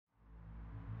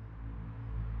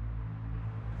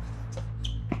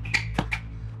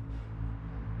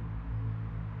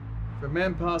a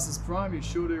man past his prime, you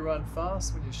sure do run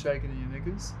fast when you're shaking in your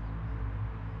knickers.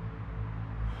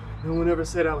 No one ever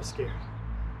said I was scared.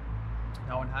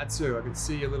 No one had to. I could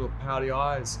see your little pouty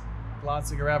eyes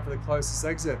glancing around for the closest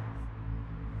exit.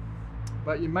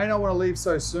 But you may not want to leave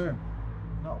so soon.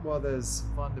 Not while there's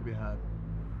fun to be had.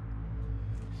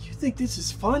 You think this is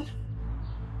fun?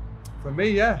 For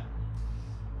me, yeah.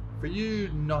 For you,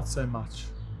 not so much.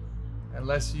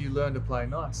 Unless you learn to play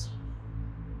nice.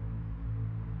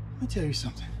 Let me tell you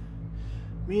something.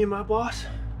 Me and my boss,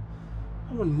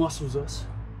 no one muscles us.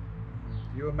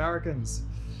 You Americans,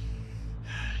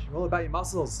 you're all about your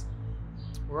muscles.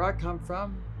 Where I come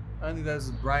from, only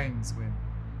those with brains win.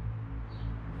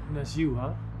 And that's you,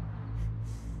 huh?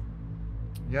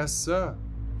 Yes, sir.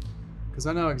 Because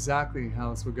I know exactly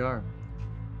how this will go.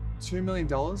 $2 million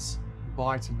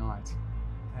by tonight.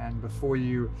 And before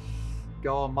you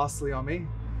go all muscly on me,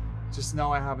 just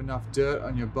know I have enough dirt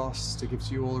on your boss to give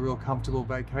you all a real comfortable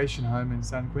vacation home in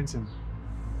San Quentin.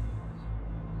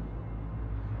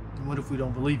 And what if we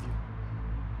don't believe you?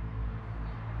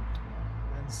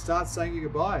 And start saying your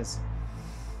goodbyes.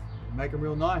 Make them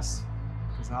real nice.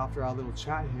 Because after our little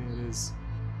chat here, there's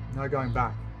no going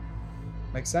back.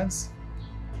 Make sense?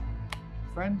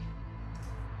 Friend?